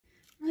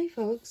Hi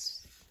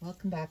folks,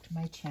 welcome back to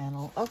my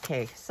channel.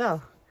 Okay,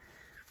 so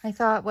I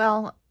thought,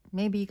 well,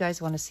 maybe you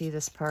guys want to see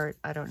this part.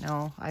 I don't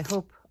know.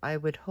 I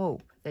would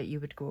hope that you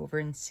would go over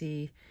and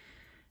see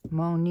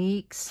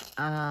Monique's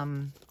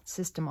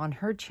system on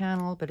her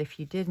channel, but if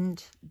you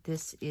didn't,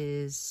 this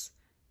is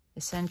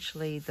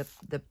essentially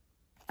the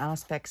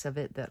aspects of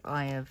it that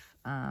I have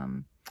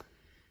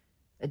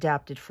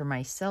adapted for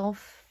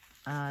myself.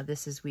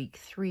 This is week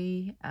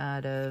 3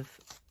 out of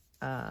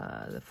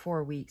the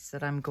 4 weeks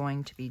that I'm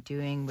going to be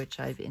doing, which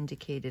I've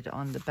indicated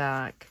on the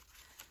back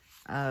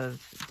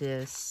of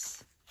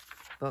this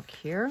book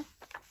here.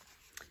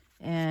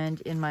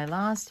 And in my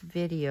last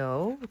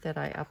video that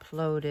I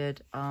uploaded,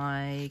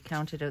 I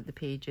counted out the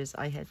pages.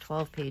 I had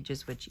 12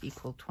 pages, which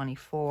equaled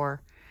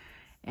 24,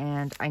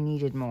 and I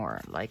needed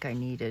more, like I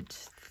needed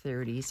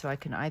 30. So I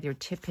can either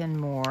tip in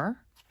more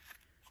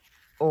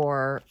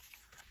or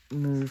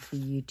move the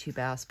YouTube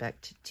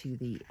aspect to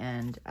the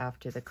end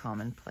after the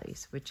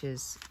commonplace, which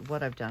is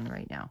what I've done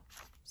right now.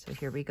 So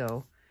here we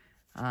go.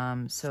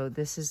 So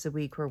this is the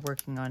week we're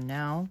working on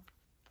now.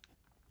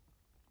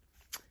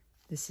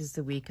 This is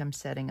the week I'm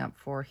setting up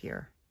for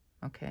here.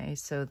 Okay,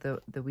 so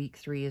the week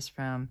 3 is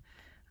from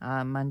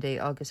Monday,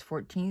 August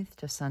 14th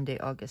to Sunday,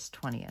 August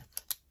 20th.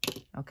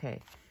 Okay,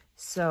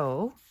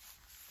 so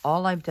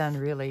all I've done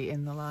really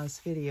in the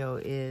last video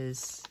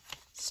is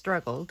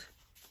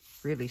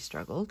really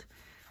struggled,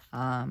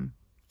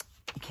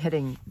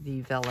 getting the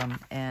vellum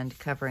and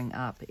covering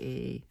up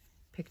a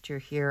picture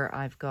here.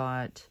 I've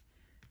got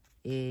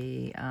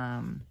a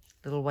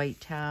little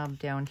white tab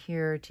down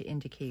here to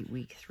indicate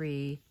week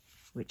 3,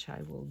 which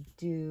I will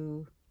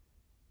do.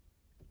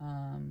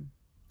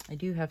 I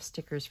do have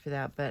stickers for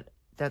that, but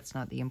that's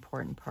not the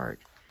important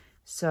part.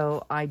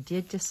 So I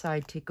did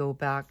decide to go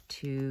back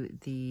to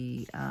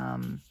the,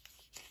 and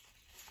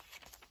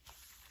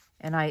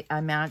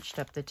I matched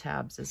up the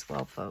tabs as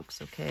well,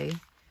 folks, okay?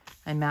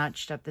 I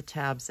matched up the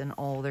tabs in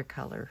all their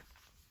color,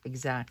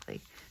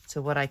 exactly.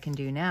 So what I can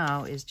do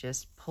now is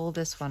just pull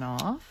this one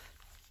off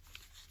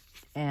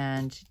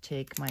and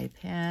take my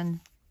pen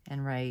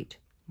and write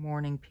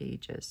morning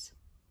pages.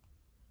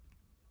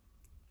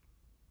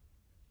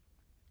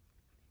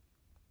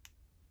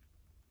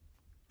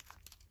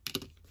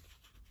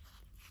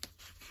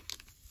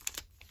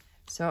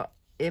 So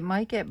it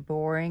might get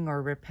boring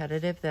or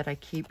repetitive that I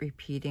keep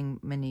repeating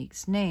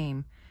Monique's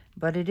name,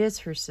 but it is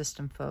her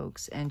system,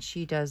 folks, and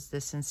she does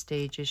this in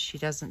stages. She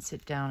doesn't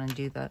sit down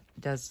and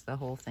does the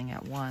whole thing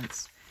at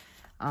once.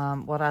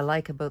 What I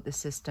like about the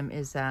system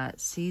is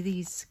that, see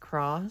these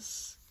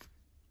cross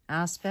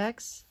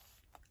aspects?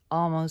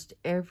 Almost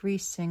every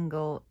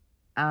single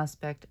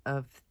aspect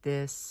of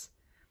this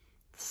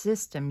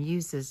system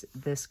uses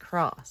this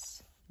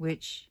cross,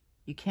 which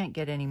you can't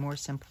get any more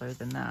simpler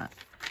than that.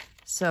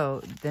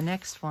 So the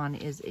next one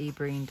is a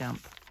brain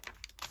dump.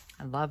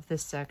 I love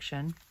this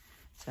section.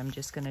 So I'm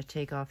just going to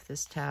take off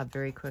this tab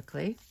very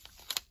quickly.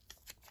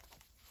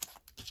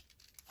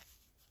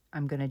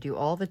 I'm going to do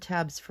all the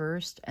tabs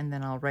first, and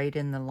then I'll write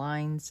in the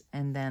lines,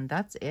 and then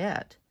that's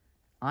it.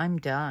 I'm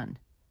done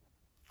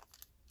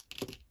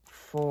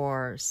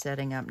for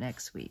setting up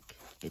next week.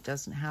 It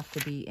doesn't have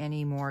to be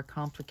any more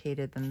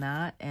complicated than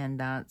that, and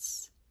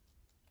that's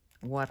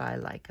what I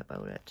like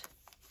about it.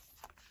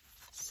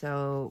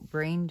 So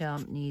brain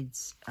dump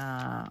needs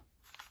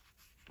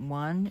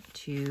 1,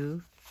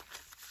 2,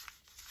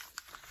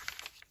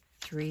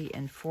 3,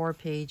 and 4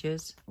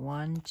 pages.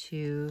 1,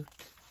 2,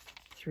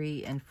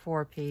 3, and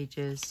 4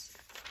 pages.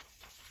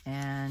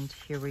 And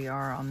here we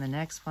are on the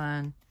next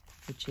one,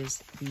 which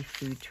is the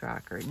food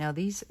tracker. Now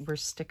these were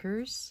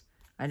stickers.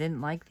 I didn't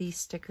like these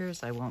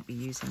stickers. I won't be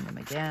using them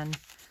again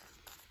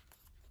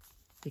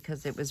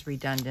because it was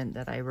redundant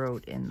that I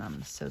wrote in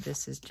them. So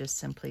this is just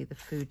simply the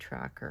food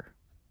tracker.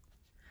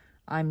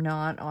 I'm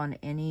not on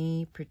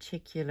any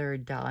particular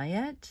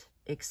diet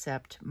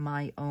except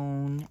my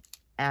own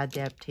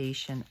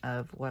adaptation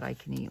of what I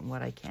can eat and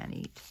what I can't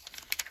eat.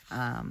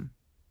 And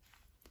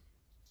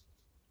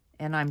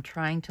I'm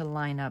trying to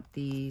line up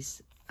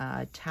these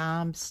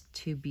tabs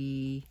to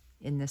be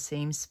in the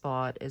same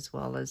spot as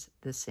well as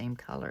the same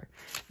color.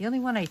 The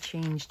only one I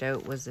changed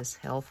out was this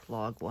health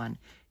log one.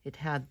 It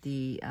had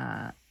the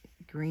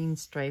green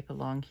stripe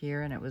along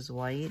here and it was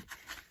white.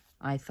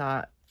 I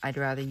thought I'd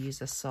rather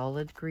use a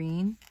solid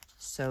green,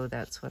 so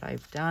that's what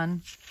I've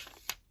done.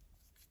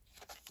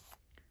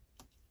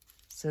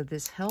 So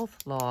this health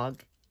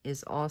log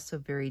is also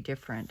very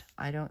different.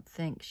 I don't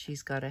think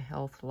she's got a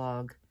health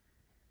log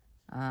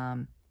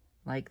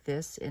like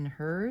this in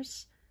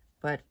hers,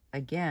 but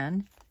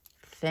again,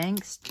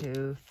 thanks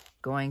to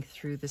going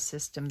through the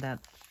system that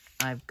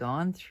I've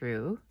gone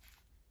through,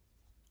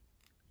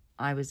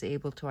 I was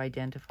able to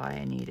identify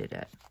I needed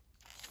it.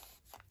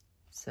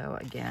 So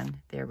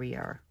again, there we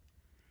are.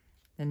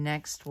 The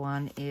next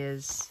one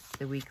is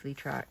the weekly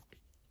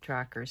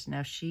trackers.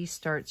 Now she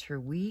starts her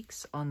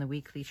weeks on the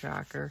weekly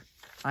tracker.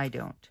 I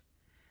don't.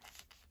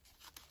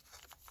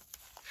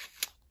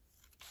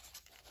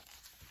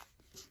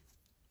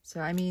 So,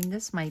 I mean,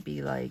 this might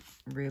be like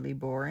really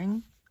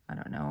boring. I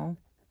don't know.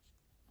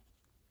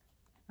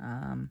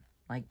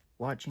 like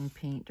watching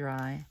paint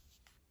dry.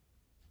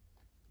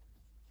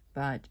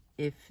 But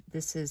if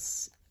this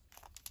is,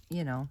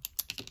 you know,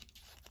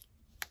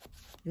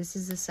 this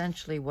is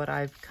essentially what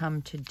I've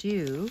come to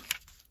do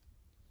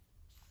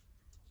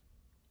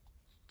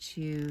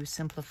to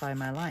simplify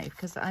my life.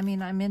 Because, I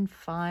mean, I'm in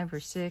 5 or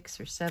 6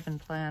 or 7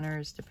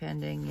 planners,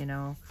 depending, you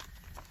know.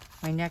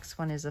 My next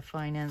one is a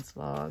finance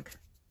log.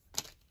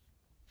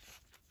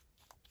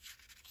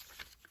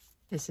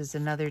 This is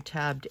another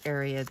tabbed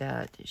area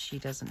that she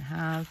doesn't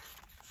have.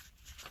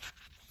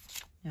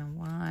 Now,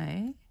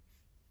 why?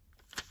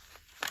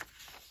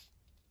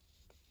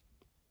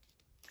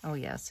 Oh,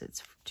 yes,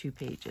 it's 2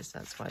 pages.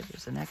 That's why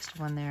there's a next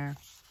one there.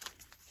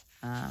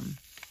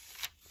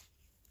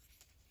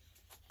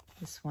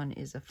 This one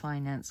is a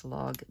finance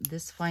log.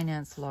 This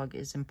finance log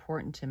is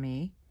important to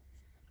me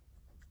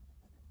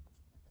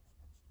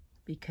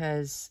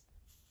because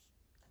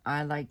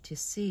I like to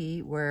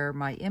see where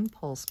my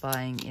impulse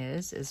buying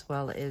is, as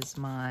well as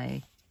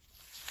my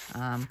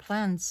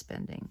planned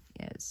spending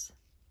is.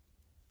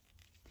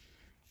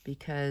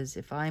 Because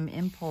if I'm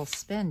impulse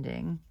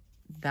spending,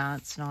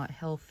 that's not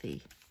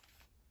healthy.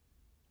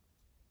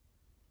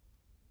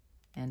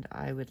 And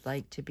I would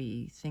like to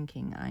be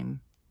thinking I'm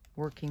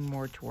working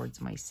more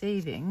towards my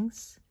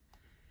savings.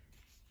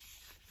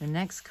 The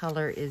next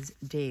color is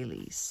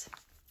dailies.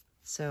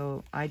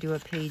 So I do a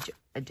page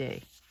a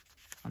day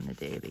on the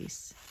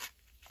dailies.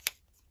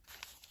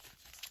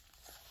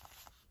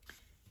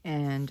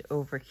 And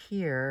over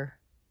here,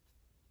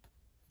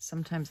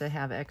 sometimes I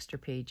have extra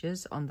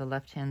pages on the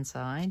left-hand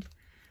side,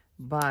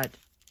 but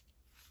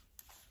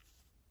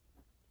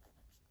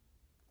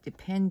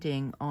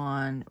depending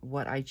on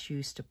what I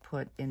choose to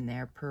put in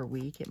there per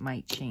week, it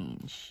might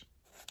change.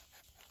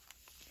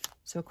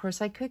 So, of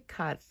course, I could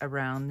cut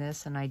around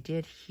this, and I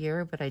did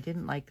here, but I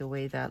didn't like the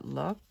way that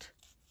looked.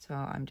 So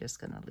I'm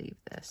just going to leave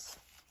this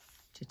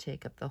to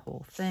take up the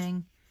whole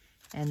thing.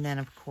 And then,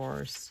 of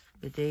course,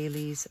 the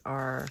dailies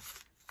are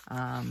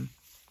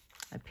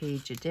a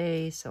page a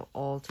day. So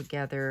all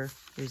together,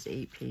 there's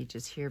 8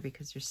 pages here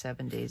because there's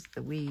 7 days of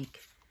the week.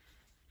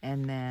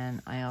 And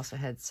then I also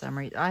had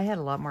summary. I had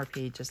a lot more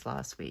pages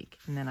last week.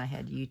 And then I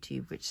had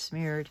YouTube, which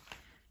smeared,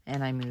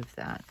 and I moved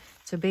that.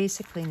 So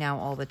basically now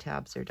all the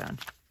tabs are done.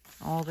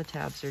 All the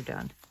tabs are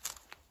done.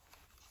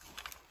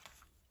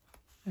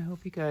 I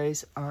hope you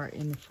guys are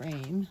in the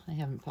frame. I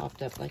haven't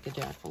popped up like a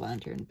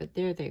jack-o'-lantern, but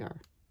there they are.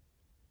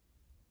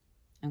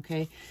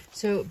 Okay,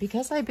 so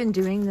because I've been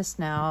doing this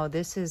now,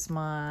 this is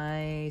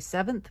my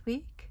 7th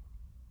week.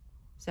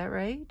 Is that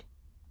right?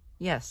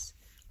 Yes,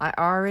 I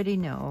already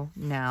know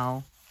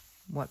now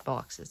what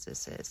boxes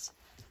this is.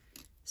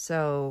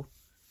 So,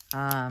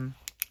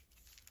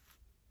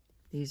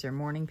 these are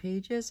morning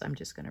pages. I'm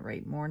just going to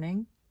write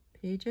morning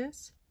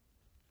pages.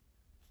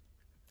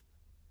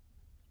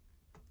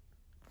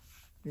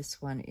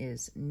 This one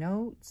is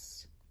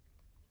notes.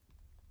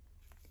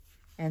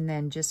 And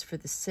then just for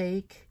the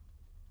sake,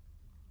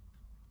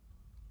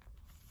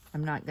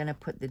 I'm not going to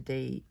put the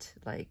date,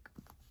 like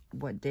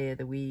what day of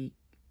the week.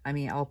 I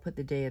mean, I'll put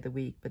the day of the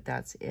week, but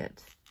that's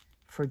it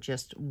for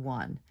just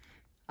one.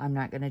 I'm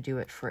not going to do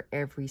it for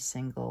every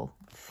single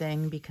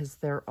thing because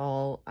they're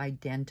all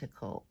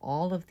identical.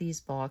 All of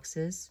these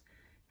boxes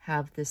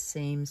have the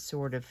same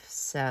sort of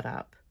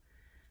setup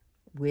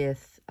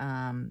with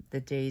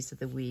the days of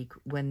the week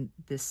when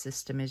this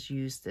system is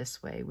used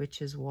this way,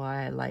 which is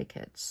why I like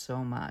it so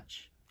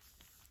much.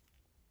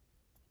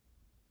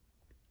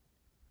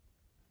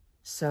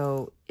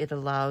 So it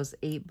allows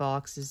 8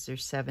 boxes,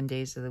 there's 7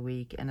 days of the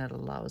week, and it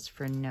allows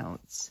for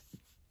notes.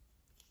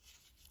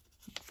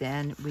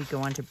 Then we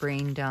go on to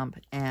brain dump,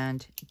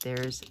 and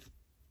there's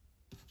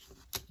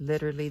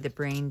literally the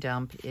brain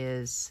dump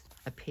is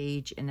a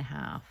page and a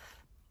half.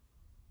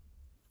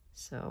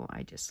 So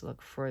I just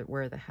look for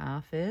where the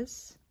half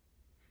is.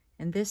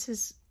 And this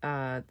is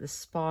the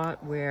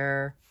spot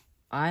where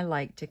I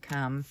like to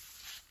come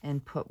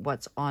and put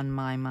what's on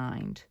my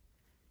mind,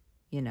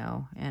 you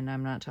know, and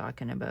I'm not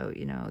talking about,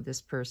 you know,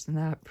 this person,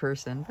 that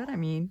person, but I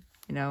mean,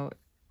 you know,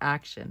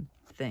 action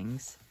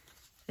things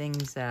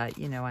that,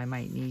 you know, I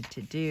might need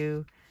to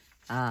do.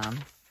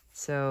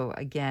 So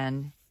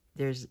again,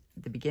 there's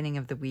the beginning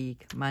of the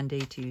week, Monday,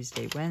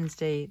 Tuesday,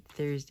 Wednesday,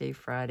 Thursday,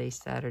 Friday,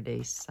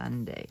 Saturday,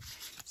 Sunday.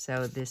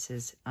 So this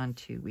is on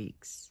 2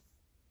 weeks.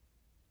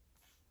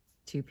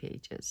 2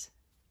 pages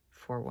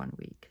for 1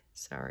 week.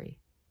 Sorry.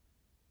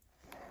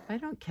 If I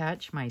don't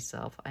catch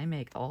myself, I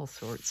make all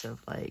sorts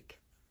of like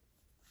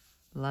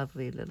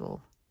lovely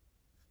little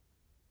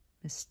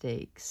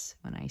mistakes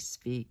when I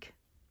speak.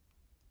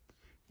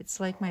 It's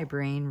like my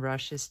brain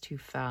rushes too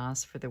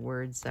fast for the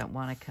words that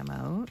want to come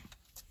out.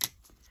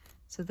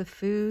 So the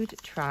food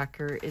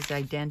tracker is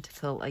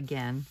identical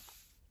again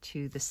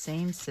to the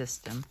same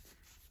system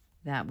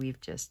that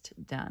we've just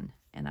done.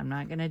 And I'm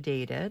not going to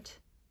date it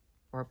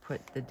or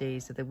put the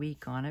days of the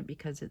week on it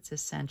because it's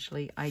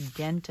essentially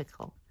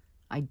identical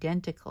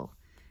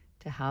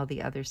to how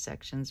the other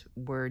sections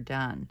were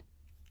done.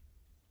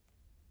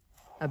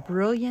 A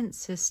brilliant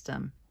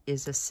system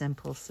is a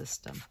simple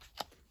system.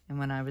 And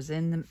when I was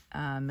in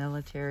the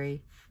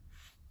military,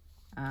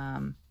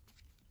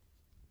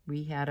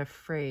 we had a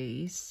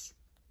phrase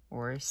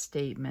or a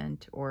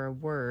statement or a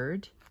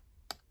word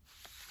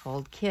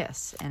called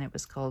KISS, and it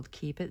was called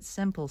Keep It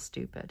Simple,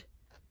 Stupid.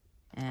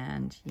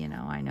 And, you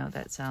know, I know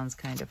that sounds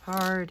kind of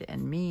hard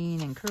and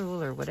mean and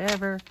cruel or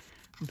whatever,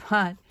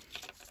 but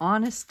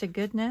honest to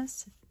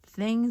goodness,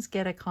 things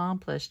get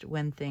accomplished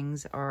when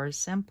things are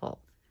simple.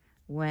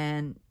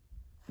 When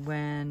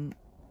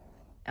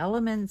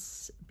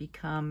elements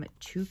become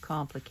too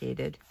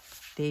complicated,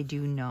 they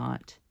do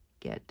not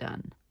get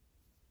done.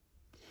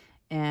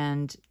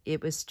 And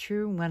it was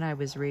true when I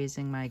was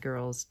raising my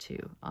girls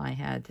too. I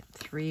had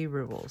 3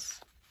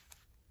 rules,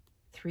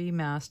 3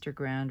 master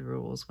grand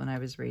rules when I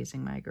was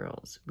raising my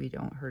girls. We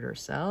don't hurt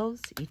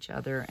ourselves, each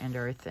other, and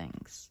our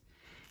things.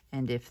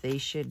 And if they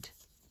should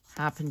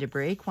happen to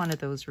break one of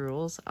those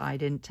rules, I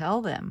didn't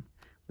tell them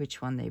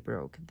which one they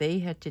broke. They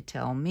had to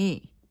tell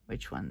me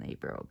which one they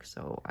broke.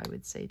 So I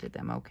would say to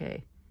them,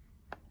 okay,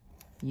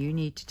 you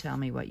need to tell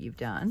me what you've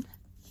done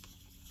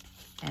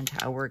and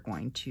how we're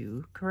going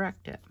to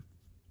correct it.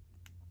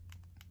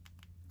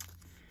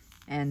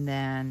 And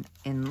then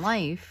in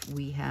life,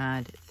 we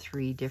had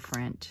 3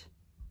 different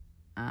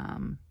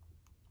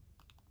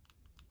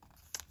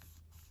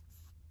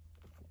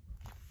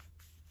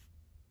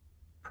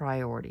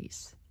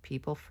priorities.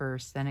 People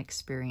first, then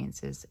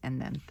experiences,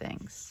 and then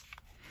things.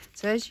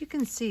 So as you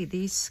can see,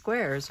 these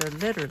squares are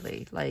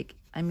literally like,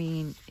 I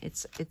mean,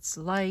 it's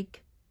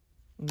like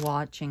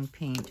watching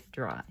paint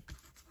dry,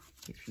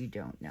 if you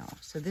don't know.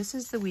 So this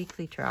is the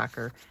weekly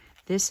tracker.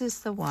 This is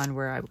the one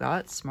where I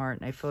got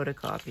smart and I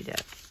photocopied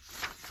it.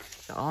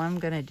 So all I'm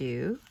going to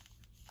do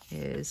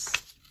is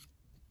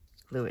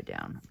glue it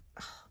down.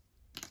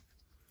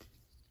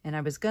 And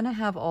I was going to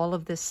have all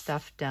of this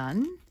stuff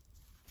done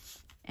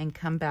and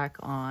come back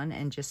on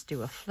and just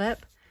do a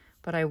flip,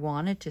 but I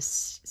wanted to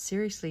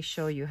seriously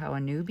show you how a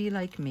newbie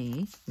like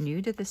me,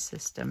 new to the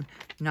system,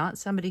 not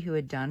somebody who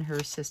had done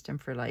her system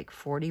for like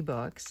 40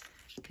 books,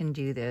 can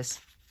do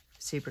this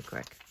super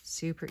quick,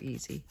 super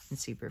easy, and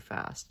super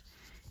fast.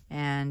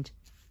 And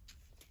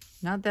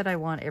not that I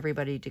want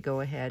everybody to go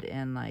ahead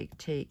and like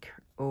take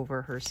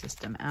over her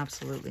system.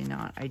 Absolutely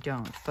not. I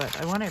don't. But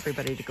I want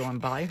everybody to go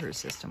and buy her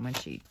system when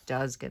she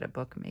does get a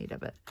book made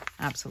of it.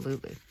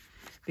 Absolutely.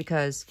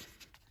 Because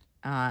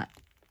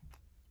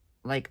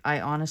like, I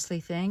honestly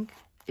think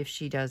if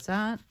she does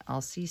that,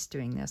 I'll cease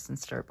doing this and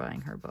start buying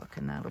her book.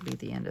 And that'll be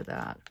the end of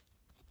that,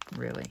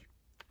 really.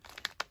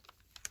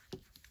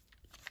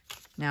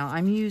 Now,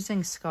 I'm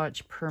using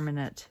Scotch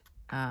Permanent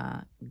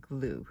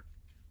glue.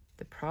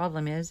 The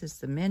problem is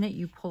the minute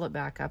you pull it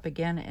back up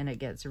again and it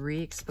gets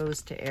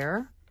re-exposed to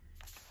air,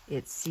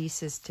 it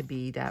ceases to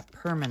be that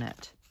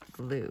permanent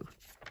glue.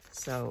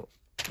 So,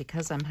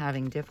 because I'm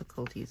having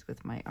difficulties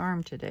with my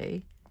arm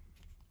today,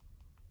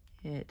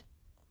 it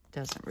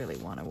doesn't really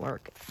want to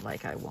work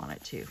like I want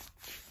it to.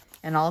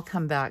 And I'll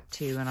come back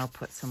to and I'll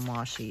put some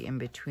washi in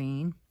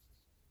between.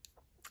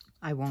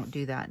 I won't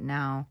do that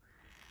now.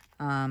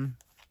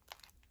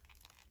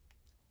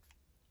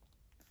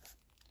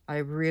 I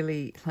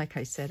really, like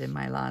I said in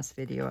my last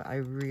video, I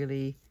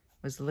really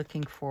was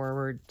looking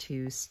forward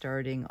to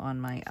starting on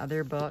my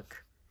other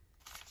book,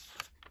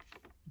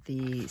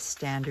 the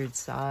standard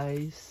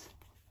size.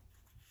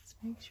 Let's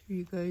make sure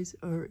you guys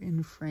are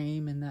in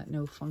frame and that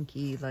no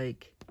funky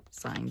like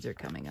signs are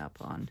coming up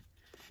on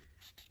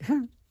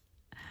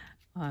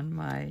on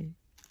my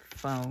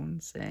phone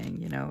saying,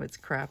 you know, it's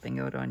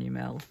crapping out on you,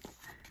 Mel.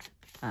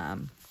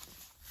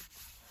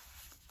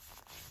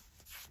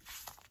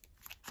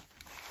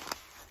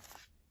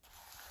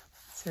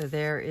 So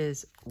there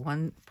is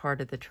one part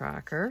of the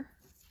tracker.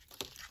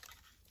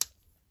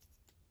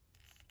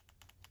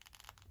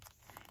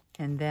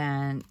 And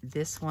then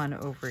this one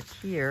over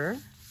here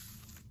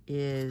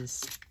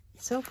is,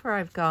 so far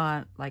I've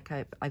got, like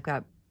I've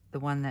got the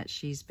one that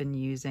she's been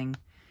using,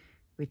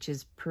 which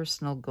is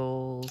personal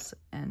goals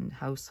and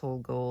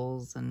household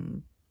goals.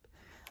 And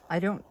I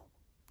don't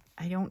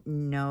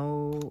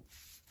know.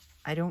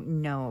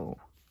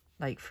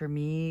 Like for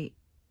me,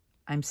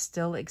 I'm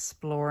still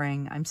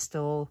exploring.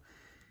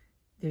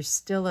 There's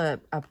still a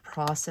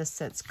process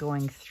that's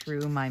going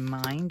through my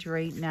mind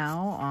right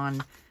now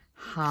on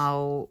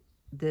how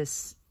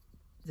this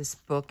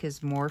book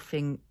is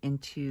morphing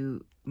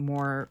into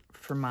more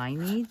for my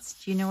needs.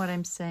 Do you know what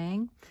I'm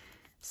saying?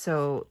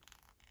 So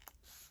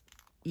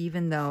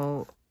even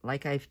though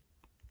like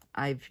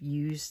I've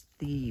used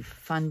the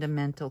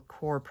fundamental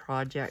core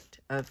project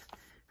of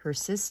her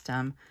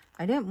system,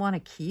 I didn't want to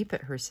keep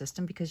it her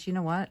system because you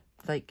know what?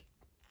 Like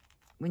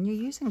when you're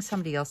using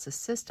somebody else's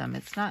system,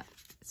 it's not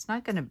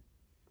going to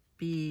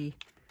be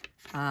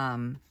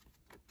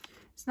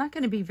it's not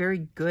going to be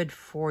very good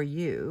for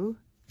you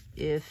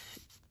if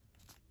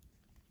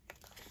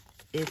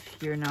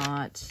you're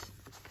not,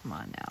 come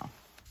on now,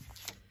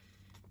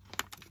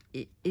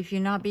 if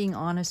you're not being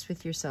honest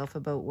with yourself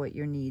about what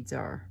your needs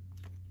are.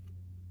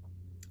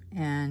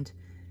 And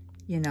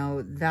you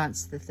know,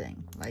 that's the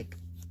thing. Like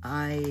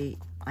I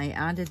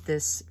added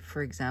this,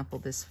 for example,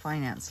 this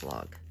finance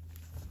log.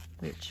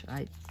 which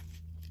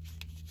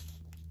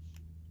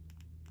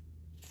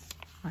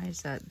why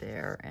is that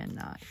there and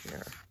not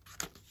here?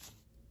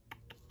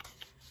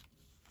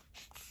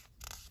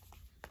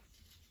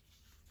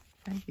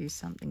 Did I do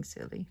something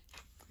silly?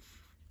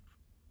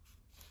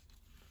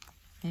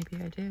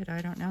 Maybe I did,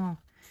 I don't know.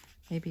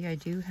 Maybe I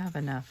do have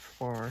enough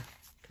for,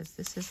 because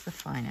this is the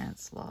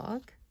finance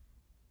log.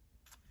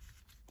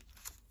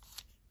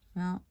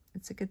 Well,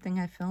 it's a good thing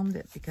I filmed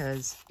it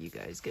because you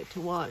guys get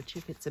to watch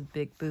if it's a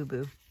big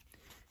boo-boo.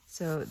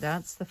 So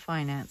that's the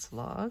finance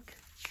log.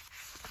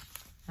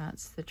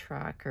 That's the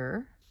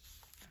tracker,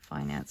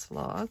 finance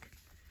log.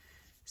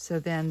 So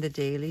then the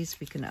dailies,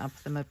 we can up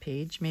them a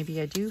page.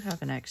 Maybe I do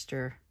have an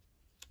extra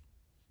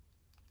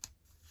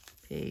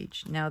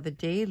page. Now the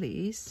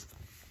dailies,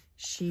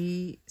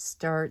 she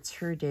starts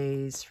her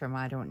days from,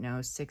 I don't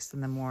know, 6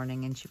 in the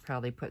morning, and she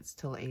probably puts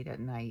till 8 at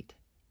night.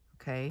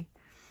 Okay.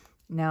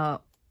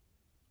 Now,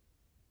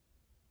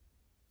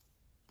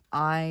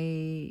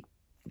 I'm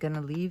going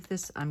to leave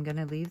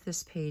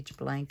this page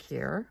blank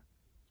here.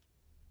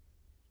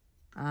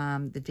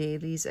 The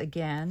dailies,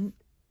 again,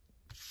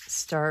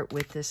 start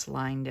with this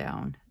line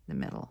down the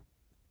middle.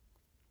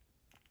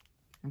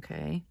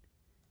 Okay.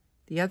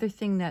 The other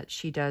thing that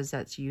she does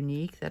that's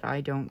unique that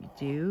I don't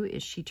do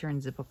is she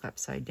turns the book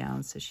upside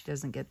down so she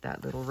doesn't get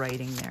that little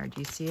writing there. Do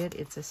you see it?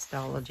 It's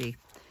Astrology.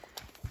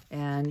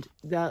 And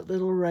that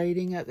little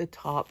writing at the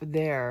top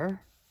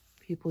there,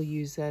 people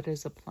use that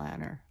as a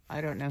planner. I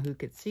don't know who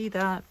could see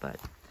that, but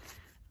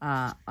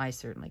I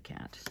certainly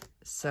can't.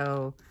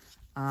 So,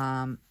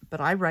 but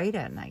I write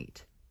at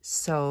night.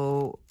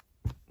 So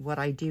what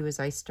I do is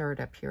I start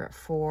up here at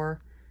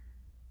 4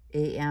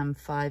 a.m.,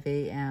 5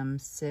 a.m.,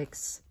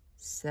 6,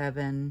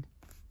 7,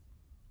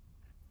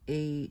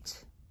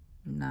 8,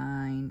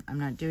 9. I'm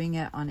not doing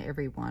it on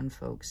every one,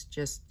 folks.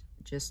 Just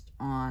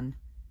on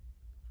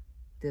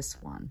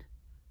this one.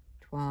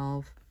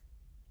 12.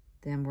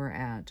 Then we're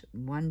at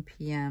 1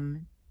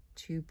 p.m.,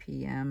 2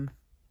 p.m.,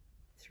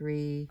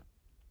 3,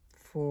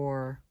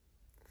 4,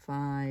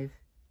 5,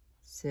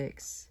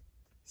 6,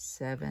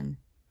 7,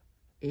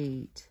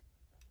 8,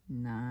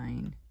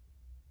 9,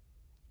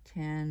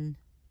 10.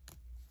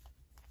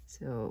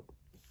 So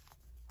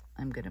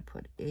I'm going to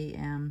put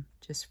a.m.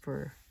 just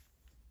for,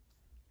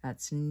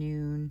 that's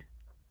noon.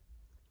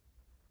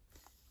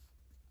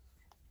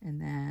 And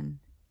then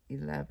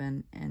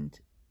 11 and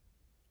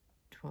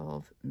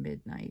 12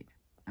 midnight.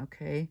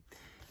 Okay.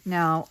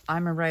 Now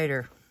I'm a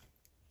writer.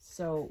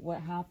 So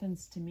what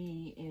happens to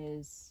me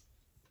is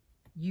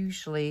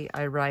usually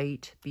I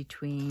write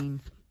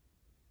between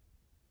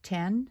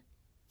 10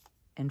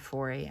 and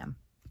 4 a.m.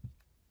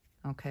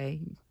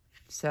 Okay.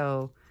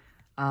 So,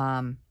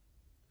 I'm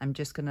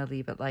just going to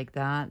leave it like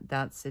that.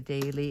 That's the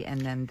daily.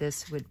 And then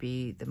this would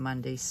be the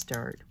Monday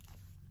start.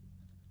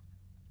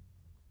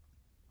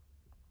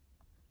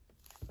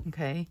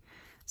 Okay.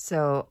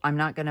 So I'm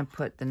not going to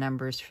put the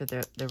numbers for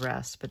the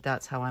rest, but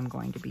that's how I'm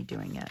going to be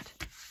doing it.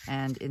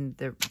 And in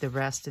the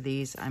rest of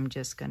these, I'm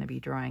just going to be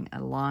drawing a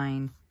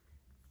line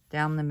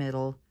down the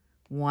middle.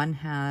 One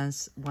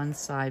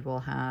side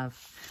will have,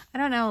 I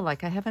don't know,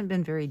 like I haven't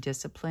been very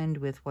disciplined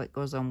with what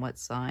goes on what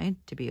side,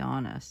 to be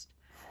honest.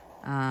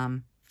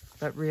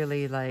 But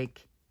really,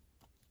 like,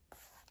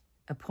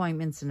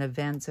 appointments and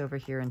events over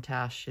here and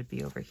tasks should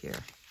be over here,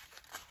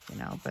 you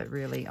know, but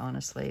really,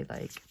 honestly,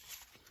 like,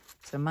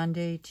 so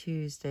Monday,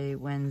 Tuesday,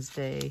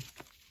 Wednesday,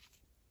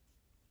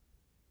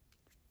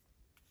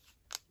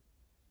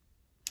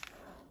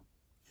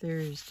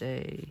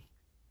 Thursday,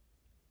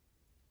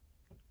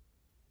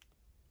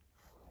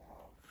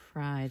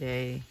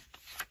 Friday,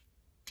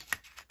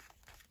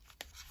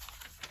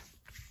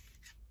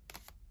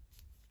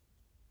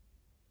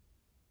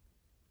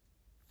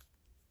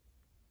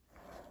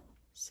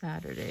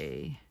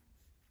 Saturday,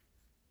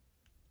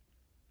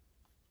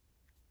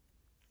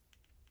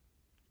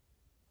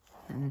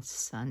 and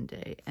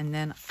Sunday. And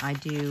then I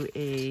do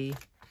a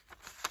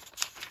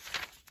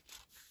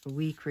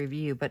week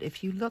review. But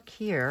if you look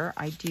here,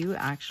 I do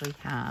actually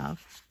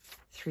have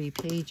 3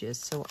 pages.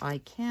 So I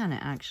can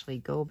actually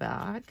go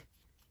back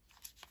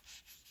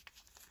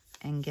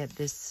and get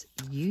this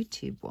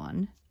YouTube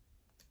one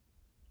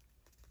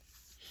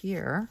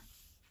here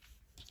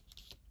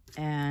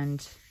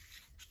and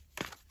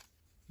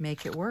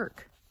make it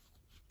work.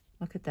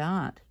 Look at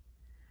that.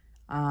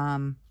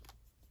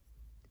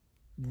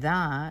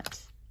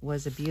 That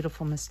was a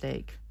beautiful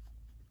mistake.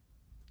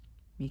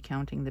 Me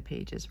counting the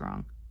pages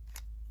wrong.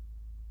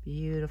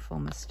 Beautiful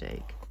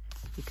mistake.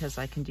 Because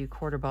I can do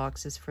quarter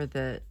boxes for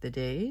the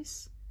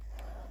days.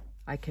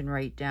 I can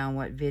write down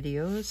what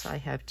videos. I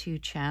have 2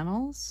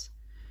 channels.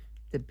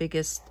 The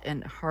biggest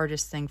and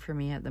hardest thing for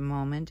me at the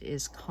moment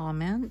is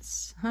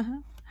comments.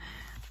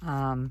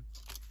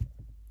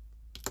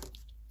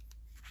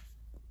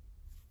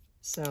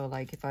 So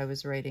like if I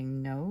was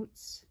writing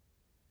notes,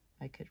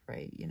 I could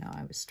write, you know,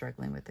 I was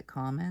struggling with the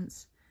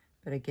comments.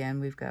 But again,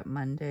 we've got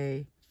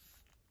Monday,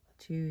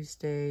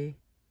 Tuesday,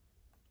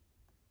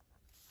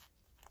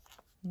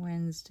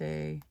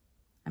 Wednesday.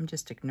 I'm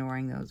just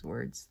ignoring those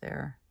words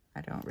there.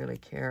 I don't really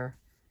care.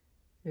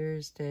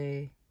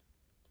 Thursday,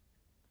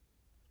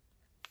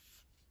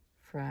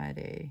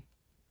 Friday,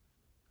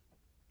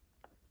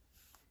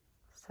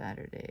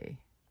 Saturday,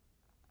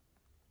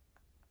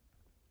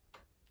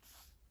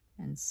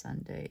 and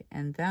Sunday.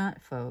 And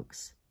that,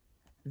 folks,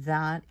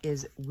 that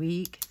is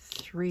week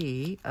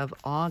 3 of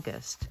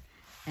August.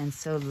 And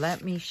so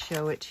let me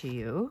show it to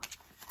you.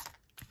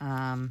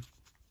 Down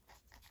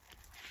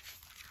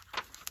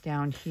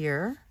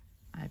here,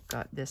 I've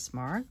got this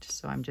marked,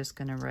 so I'm just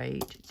going to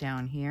write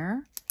down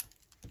here.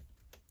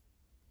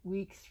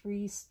 Week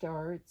 3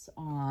 starts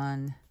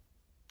on,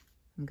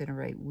 I'm going to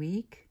write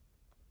week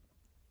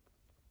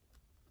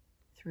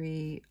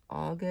 3,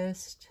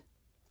 August,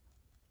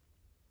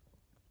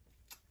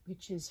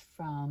 which is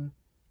from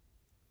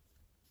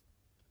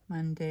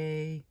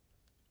Monday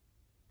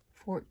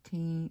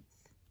 14th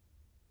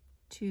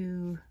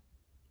to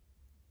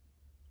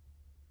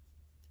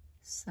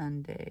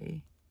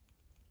Sunday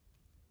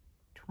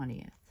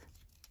 20th.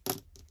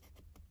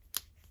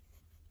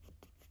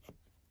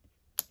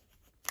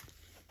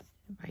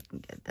 If I can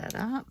get that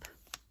up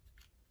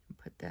and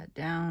put that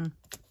down.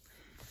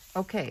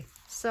 Okay,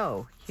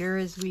 so here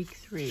is week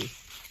 3.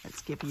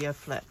 Let's give you a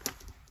flip.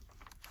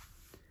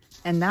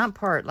 And that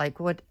part, like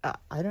what,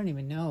 I don't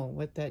even know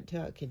what that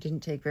took. It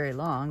didn't take very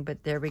long,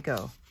 but there we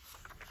go.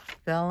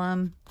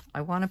 Vellum.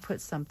 I want to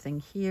put something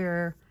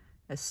here,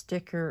 a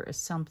sticker or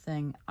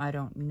something. I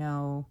don't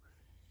know.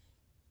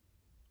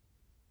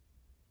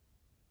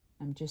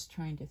 I'm just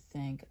trying to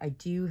think. I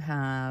do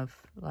have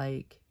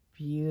like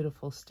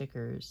beautiful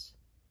stickers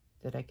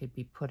that I could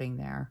be putting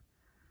there.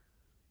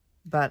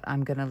 But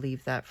I'm going to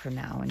leave that for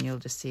now, and you'll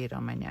just see it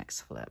on my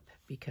next flip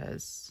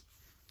because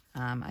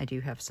I do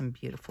have some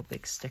beautiful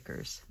big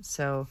stickers.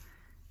 So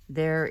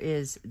there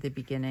is the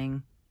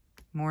beginning,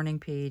 morning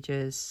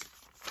pages,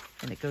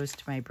 and it goes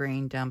to my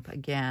brain dump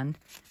again.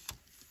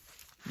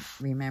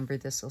 Remember,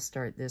 this will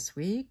start this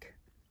week.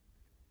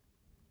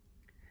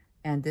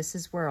 And this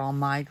is where I'll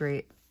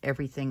migrate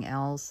everything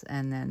else,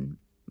 and then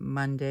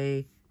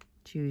Monday,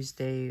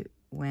 Tuesday,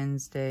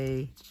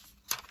 Wednesday,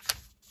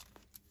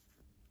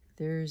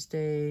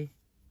 Thursday,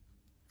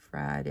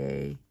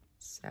 Friday,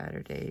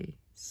 Saturday,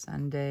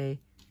 Sunday.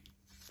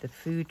 The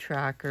food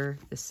tracker,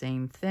 the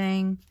same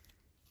thing.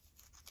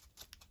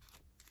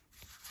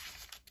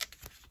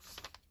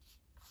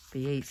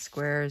 The 8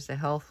 squares, the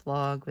health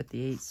log with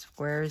the 8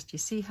 squares. Do you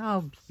see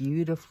how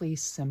beautifully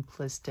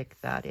simplistic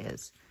that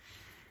is?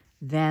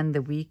 Then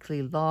the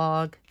weekly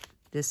log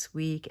this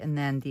week, and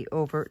then the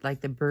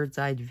like the bird's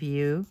eye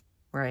view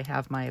where I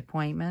have my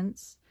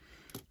appointments.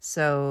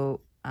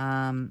 So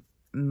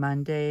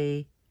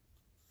Monday,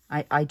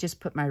 I just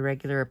put my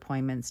regular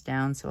appointments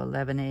down. So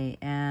 11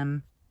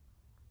 a.m.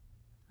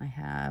 I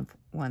have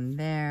one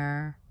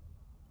there.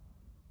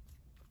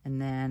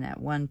 And then at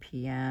 1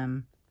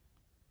 p.m.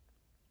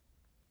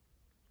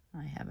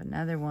 I have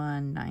another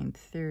one,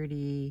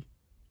 9:30.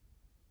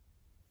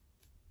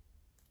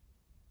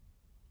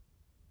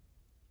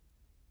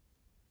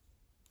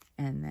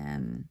 And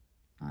then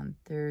on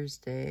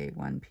Thursday,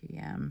 1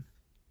 p.m.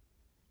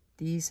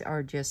 These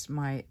are just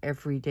my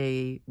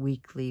everyday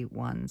weekly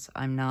ones.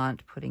 I'm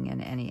not putting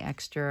in any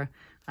extra.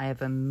 I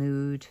have a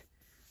mood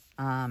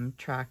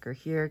tracker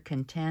here.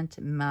 Content,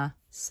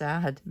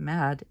 sad,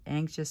 mad,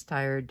 anxious,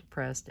 tired,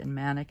 depressed, and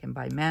manic. And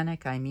by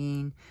manic, I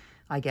mean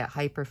I get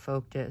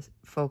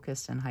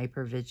hyper-focused and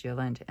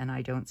hyper-vigilant, and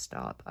I don't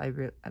stop. I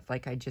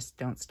just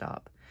don't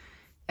stop.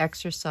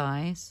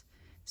 Exercise.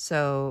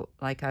 So,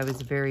 like, I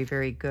was very,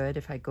 very good.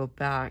 If I go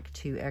back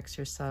to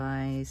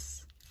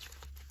exercise,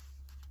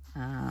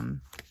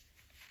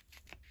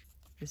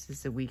 this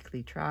is the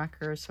weekly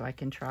tracker, so I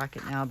can track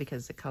it now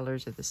because the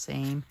colors are the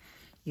same.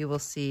 You will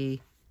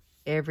see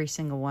every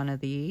single one of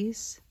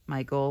these.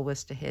 My goal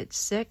was to hit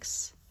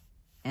 6,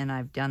 and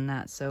I've done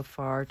that so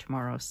far.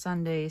 Tomorrow's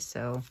Sunday,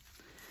 so...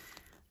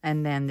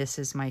 And then this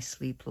is my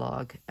sleep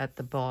log at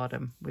the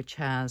bottom, which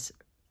has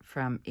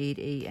from 8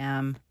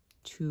 a.m.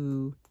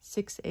 to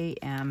 6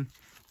 a.m.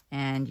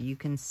 And you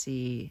can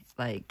see,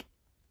 like,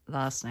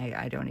 last night,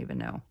 I don't even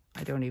know.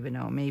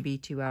 Maybe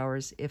 2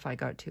 hours, if I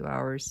got 2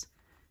 hours.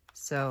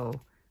 So,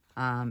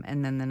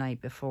 and then the night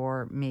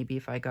before, maybe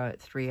if I got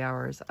 3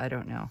 hours, I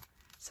don't know.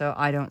 So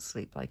I don't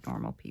sleep like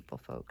normal people,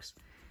 folks.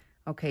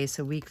 Okay,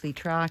 so weekly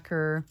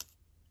tracker.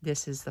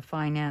 This is the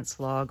finance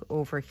log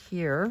over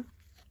here.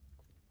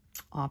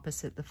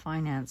 Opposite the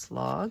finance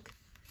log,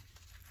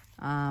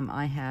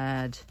 I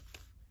had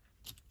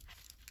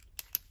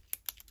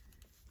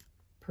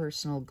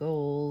personal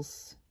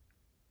goals,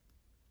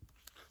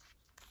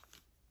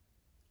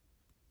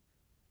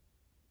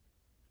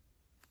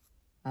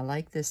 I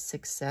like this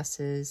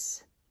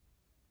successes,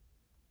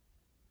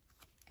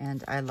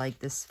 and I like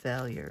this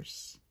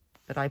failures,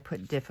 but I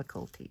put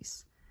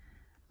difficulties.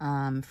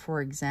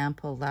 For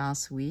example,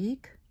 last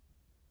week,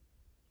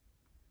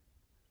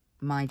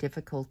 my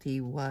difficulty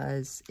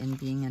was in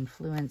being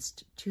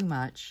influenced too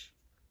much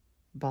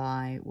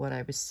by what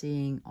I was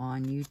seeing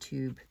on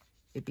YouTube.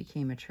 It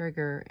became a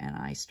trigger, and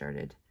I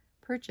started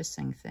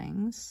purchasing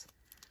things.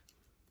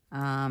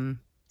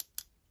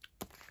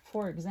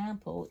 for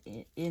example,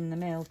 in the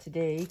mail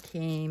today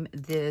came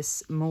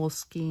this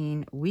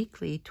Moleskine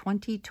Weekly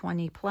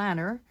 2020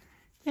 planner.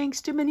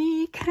 Thanks to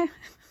Monique.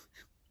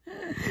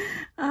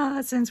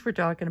 Since we're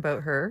talking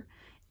about her,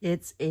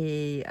 it's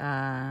a,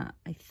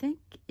 I think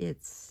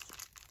it's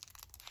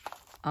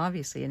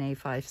obviously an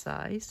A5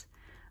 size.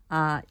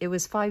 It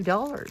was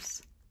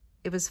 $5.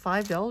 It was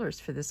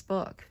 $5 for this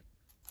book.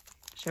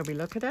 Shall we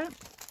look at it?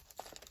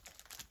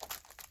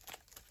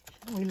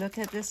 Shall we look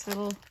at this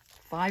little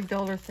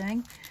 $5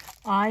 thing?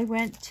 I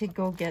went to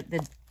go get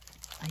the,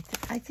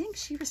 I think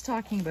she was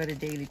talking about a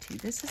daily too.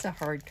 This is a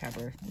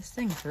hardcover. This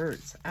thing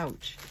hurts.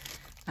 Ouch.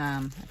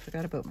 I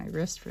forgot about my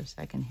wrist for a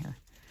second here.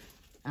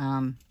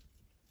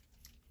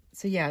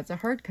 So yeah, it's a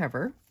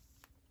hardcover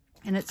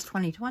and it's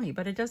 2020,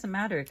 but it doesn't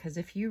matter because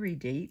if you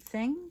redate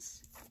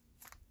things,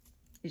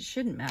 it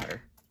shouldn't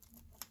matter.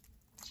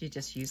 You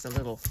just use a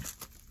little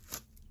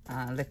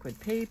liquid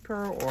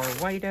paper or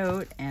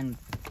whiteout, and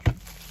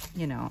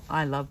you know,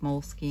 I love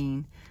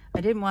Moleskine. I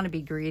didn't want to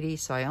be greedy,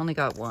 so I only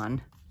got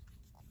one.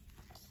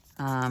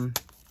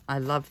 I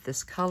love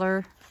this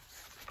color,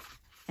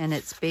 and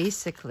it's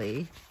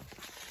basically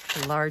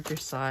a larger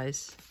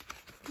size.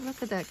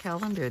 Look at that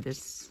calendar.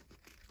 There's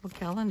a little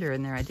calendar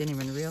in there I didn't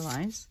even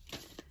realize.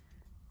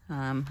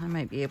 I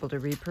might be able to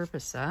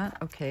repurpose that.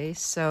 Okay,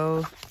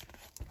 so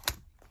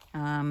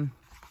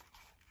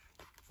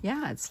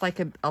yeah, it's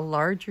like a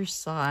larger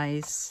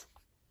size.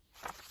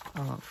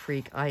 Oh,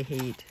 freak, I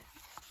hate,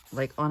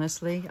 like,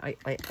 honestly, I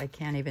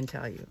can't even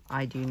tell you.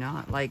 I do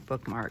not like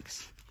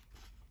bookmarks.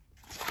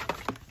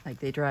 Like,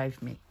 they drive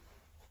me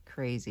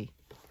crazy.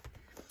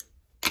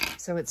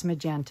 So it's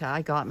magenta.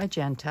 I got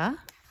magenta,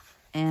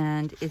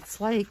 and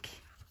it's like,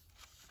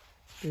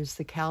 there's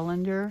the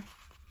calendar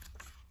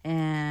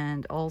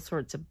and all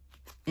sorts of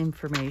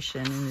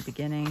information in the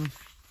beginning,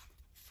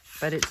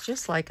 but it's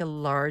just like a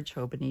large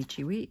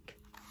Hobonichi week.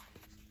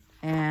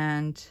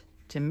 And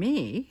to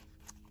me,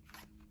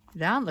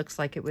 that looks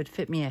like it would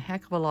fit me a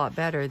heck of a lot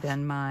better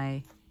than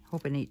my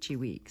Hobonichi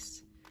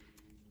weeks,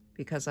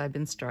 because I've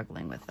been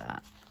struggling with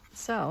that.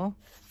 So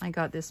I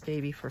got this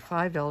baby for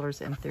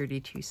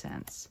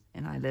 $5.32,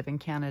 and I live in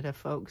Canada,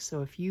 folks.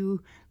 So if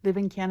you live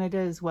in Canada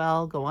as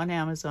well, go on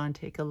Amazon,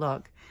 take a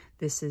look.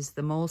 This is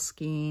the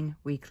Moleskine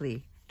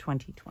Weekly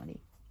 2020.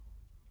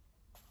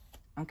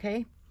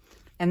 Okay,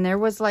 and there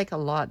was like a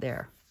lot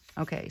there.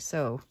 Okay,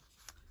 so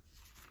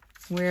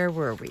where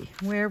were we?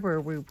 Where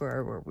were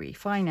we?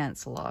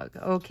 Finance log.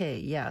 Okay,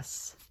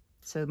 yes.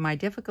 So my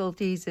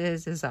difficulties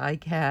is I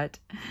get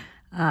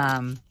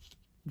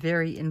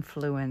very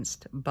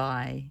influenced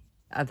by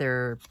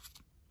other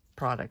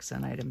products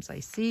and items I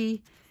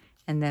see.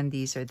 And then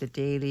these are the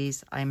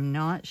dailies. I'm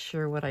not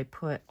sure what I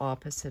put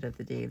opposite of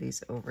the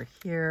dailies over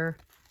here.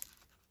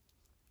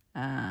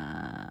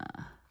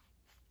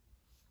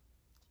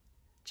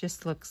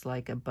 Just looks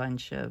like a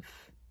bunch of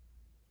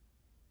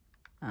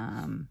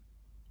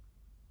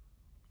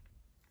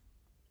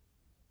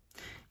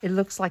it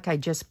looks like I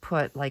just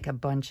put like a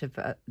bunch of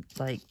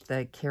like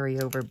the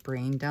carryover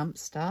brain dump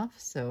stuff.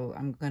 So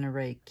I'm going to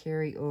write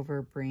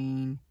carryover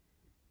brain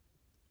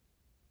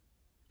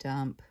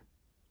dump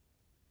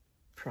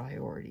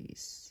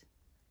priorities.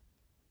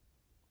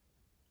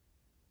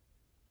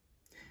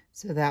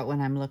 So that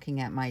when I'm looking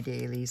at my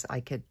dailies,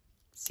 I could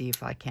see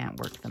if I can't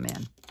work them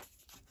in.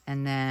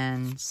 And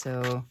then,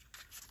 so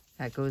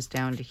that goes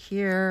down to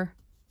here.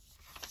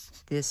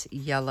 This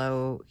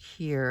yellow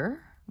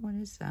here. What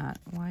is that?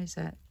 Why is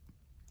that?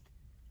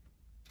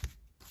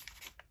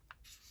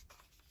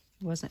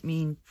 It wasn't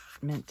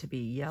meant to be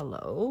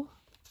yellow.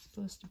 It's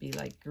supposed to be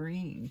like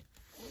green.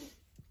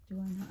 Do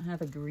I not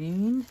have a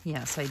green?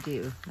 Yes, I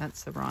do.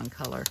 That's the wrong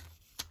color.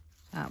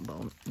 That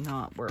will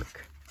not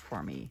work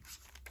for me.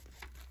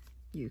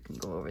 You can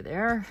go over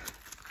there.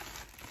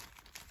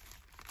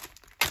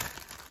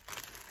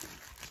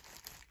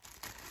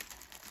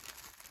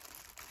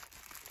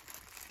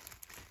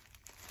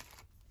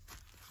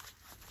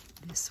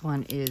 This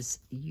one is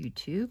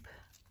YouTube.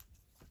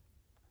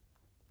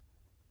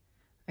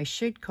 I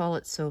should call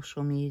it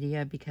social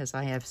media because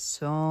I have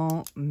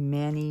so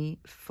many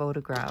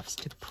photographs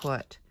to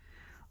put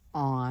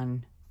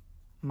on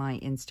my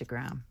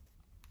Instagram,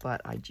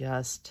 but I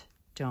just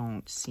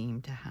don't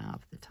seem to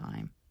have the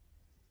time.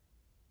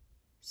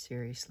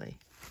 Seriously.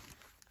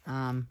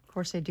 Of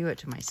course, I do it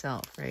to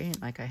myself, right?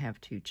 Like I have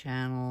 2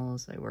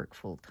 channels, I work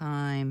full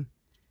time,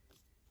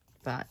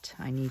 but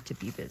I need to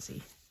be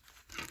busy.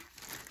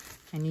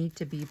 I need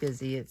to be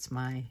busy. It's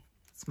my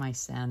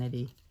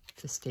sanity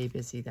to stay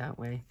busy that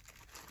way.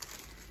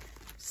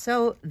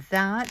 So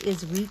that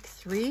is week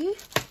 3.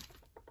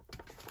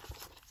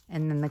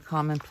 And then the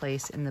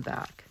commonplace in the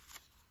back.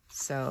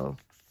 So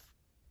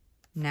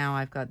now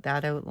I've got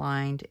that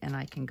outlined, and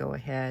I can go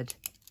ahead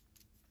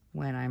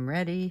when I'm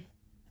ready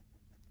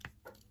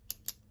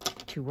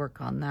to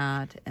work on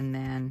that. And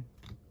then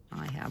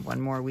I have 1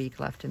 more week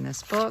left in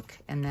this book,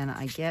 and then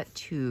I get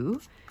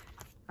to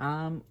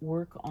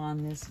work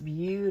on this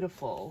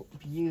beautiful,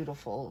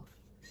 beautiful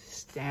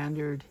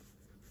standard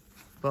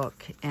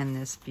book and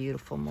this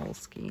beautiful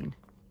Moleskine.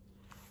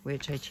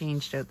 which I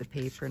changed out the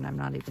paper, and I'm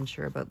not even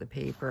sure about the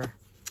paper.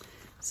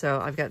 So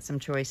I've got some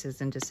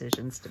choices and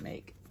decisions to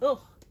make.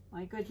 Oh,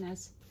 my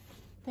goodness.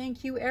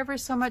 Thank you ever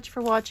so much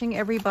for watching,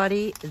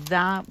 everybody.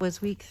 That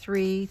was week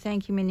 3.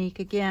 Thank you, Monique,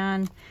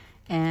 again.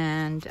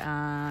 And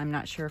I'm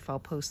not sure if I'll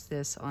post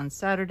this on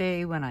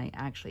Saturday when I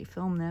actually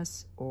film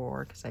this,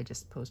 or because I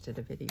just posted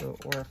a video,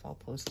 or if I'll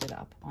post it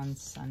up on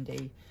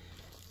Sunday,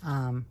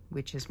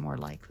 which is more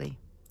likely.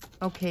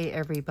 Okay,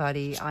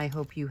 everybody, I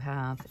hope you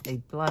have a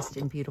blessed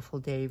and beautiful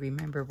day.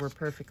 Remember, we're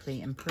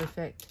perfectly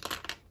imperfect.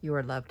 You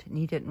are loved,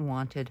 needed, and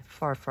wanted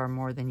far, far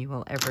more than you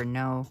will ever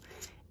know.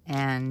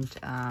 And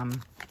I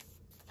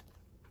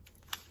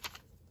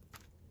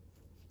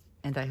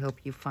hope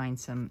you find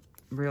some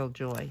real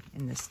joy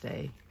in this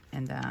day,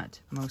 and that,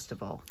 most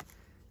of all,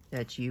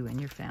 that you and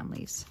your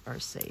families are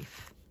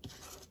safe.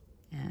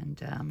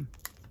 And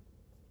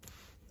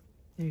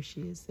there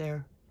she is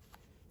there.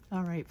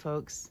 All right,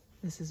 folks,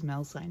 this is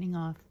Mel signing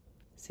off.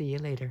 See you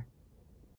later.